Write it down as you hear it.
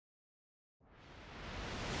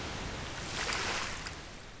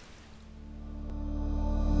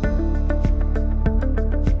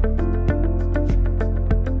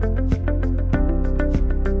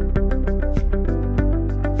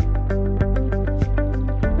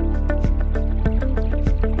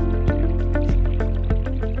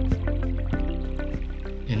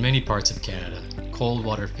many parts of Canada, cold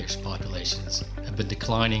water fish populations have been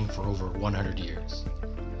declining for over 100 years,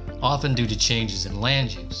 often due to changes in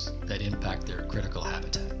land use that impact their critical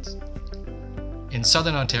habitats. In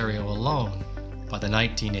southern Ontario alone, by the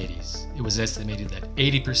 1980s, it was estimated that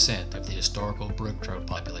 80% of the historical brook trout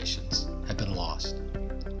populations had been lost.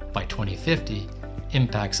 By 2050,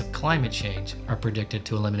 impacts of climate change are predicted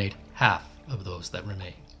to eliminate half of those that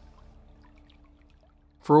remain.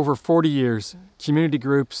 For over 40 years, community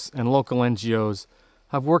groups and local NGOs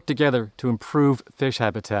have worked together to improve fish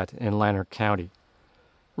habitat in Lanark County.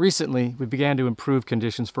 Recently, we began to improve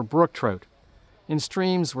conditions for brook trout in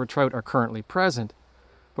streams where trout are currently present,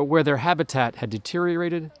 but where their habitat had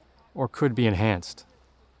deteriorated or could be enhanced.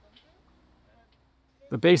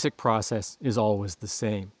 The basic process is always the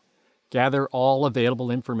same. Gather all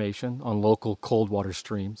available information on local cold water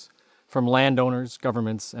streams from landowners,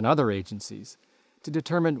 governments, and other agencies to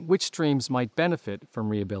determine which streams might benefit from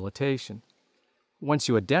rehabilitation. Once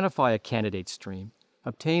you identify a candidate stream,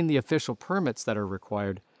 obtain the official permits that are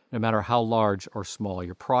required, no matter how large or small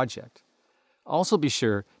your project. Also be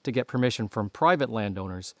sure to get permission from private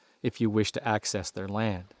landowners if you wish to access their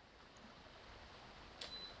land.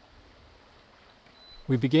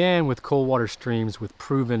 We began with cold water streams with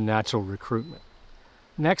proven natural recruitment.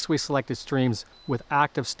 Next, we selected streams with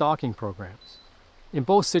active stocking programs. In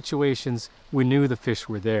both situations, we knew the fish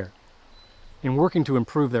were there. In working to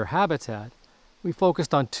improve their habitat, we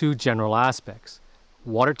focused on two general aspects: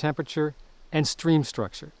 water temperature and stream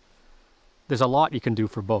structure. There's a lot you can do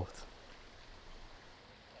for both.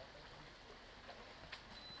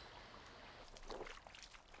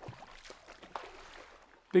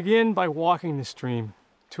 Begin by walking the stream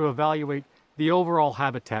to evaluate the overall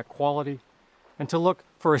habitat quality and to look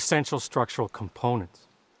for essential structural components.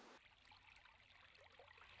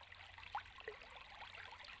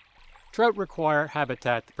 Trout require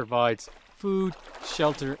habitat that provides food,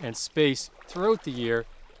 shelter, and space throughout the year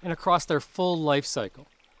and across their full life cycle.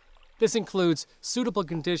 This includes suitable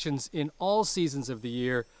conditions in all seasons of the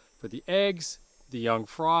year for the eggs, the young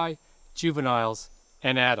fry, juveniles,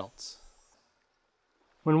 and adults.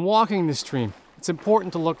 When walking the stream, it's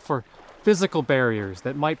important to look for physical barriers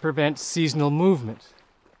that might prevent seasonal movement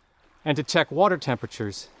and to check water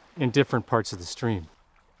temperatures in different parts of the stream.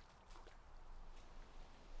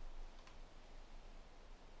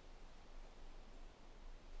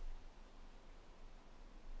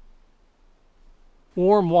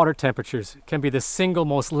 Warm water temperatures can be the single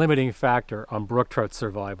most limiting factor on brook trout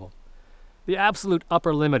survival. The absolute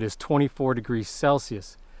upper limit is 24 degrees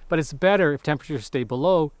Celsius, but it's better if temperatures stay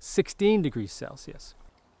below 16 degrees Celsius.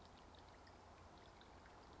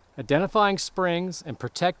 Identifying springs and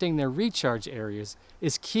protecting their recharge areas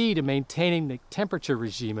is key to maintaining the temperature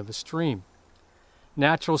regime of a stream.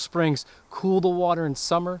 Natural springs cool the water in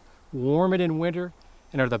summer, warm it in winter,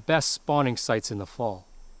 and are the best spawning sites in the fall.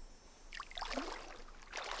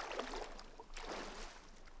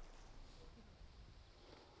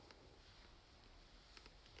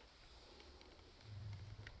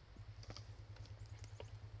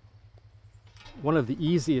 One of the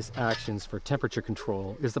easiest actions for temperature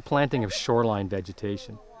control is the planting of shoreline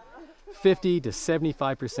vegetation. 50 to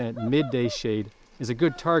 75% midday shade is a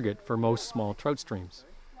good target for most small trout streams.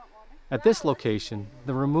 At this location,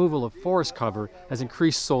 the removal of forest cover has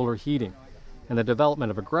increased solar heating, and the development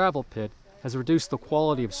of a gravel pit has reduced the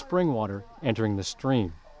quality of spring water entering the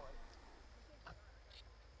stream.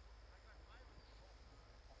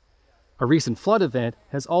 A recent flood event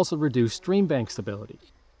has also reduced stream bank stability.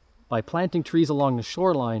 By planting trees along the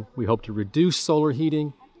shoreline, we hope to reduce solar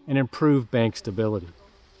heating and improve bank stability.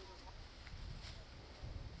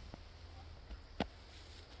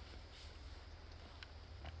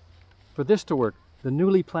 For this to work, the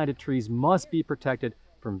newly planted trees must be protected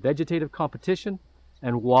from vegetative competition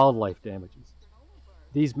and wildlife damages.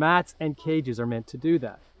 These mats and cages are meant to do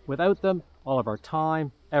that. Without them, all of our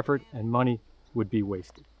time, effort, and money would be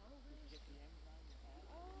wasted.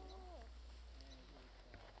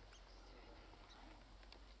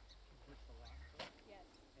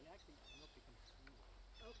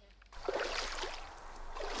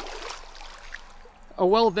 A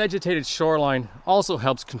well-vegetated shoreline also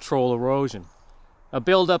helps control erosion. A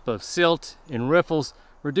buildup of silt in riffles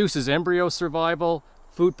reduces embryo survival,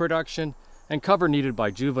 food production, and cover needed by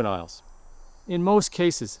juveniles. In most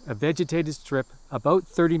cases, a vegetated strip about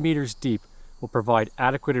 30 meters deep will provide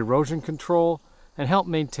adequate erosion control and help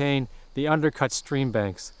maintain the undercut stream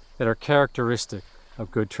banks that are characteristic of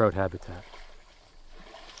good trout habitat.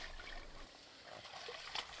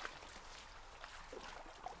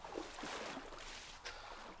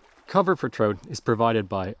 Cover for trout is provided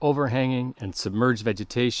by overhanging and submerged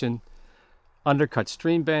vegetation, undercut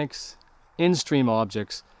stream banks, in-stream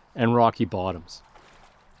objects, and rocky bottoms.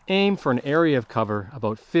 Aim for an area of cover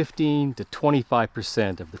about 15 to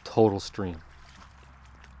 25% of the total stream.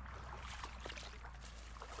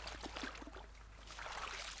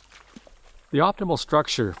 The optimal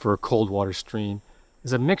structure for a cold water stream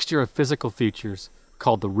is a mixture of physical features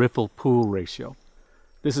called the riffle-pool ratio.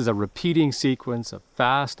 This is a repeating sequence of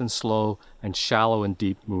fast and slow and shallow and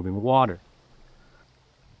deep moving water.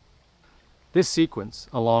 This sequence,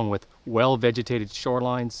 along with well-vegetated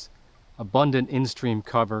shorelines, abundant in-stream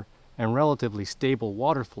cover, and relatively stable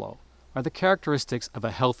water flow, are the characteristics of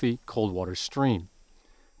a healthy cold water stream.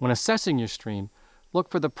 When assessing your stream,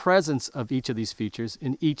 look for the presence of each of these features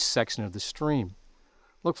in each section of the stream.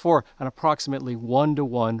 Look for an approximately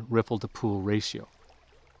 1-to-1 riffle-to-pool ratio.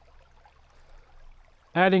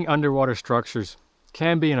 Adding underwater structures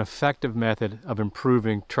can be an effective method of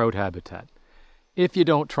improving trout habitat if you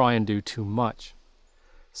don't try and do too much.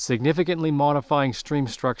 Significantly modifying stream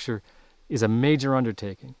structure is a major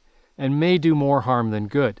undertaking and may do more harm than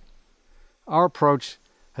good. Our approach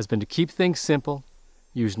has been to keep things simple,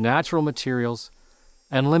 use natural materials,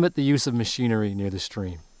 and limit the use of machinery near the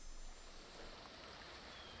stream.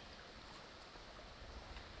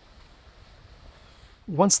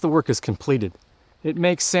 Once the work is completed, it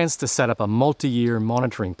makes sense to set up a multi-year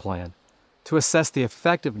monitoring plan to assess the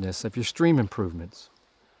effectiveness of your stream improvements.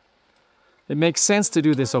 It makes sense to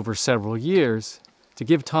do this over several years to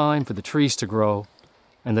give time for the trees to grow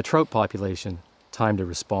and the trout population time to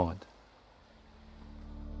respond.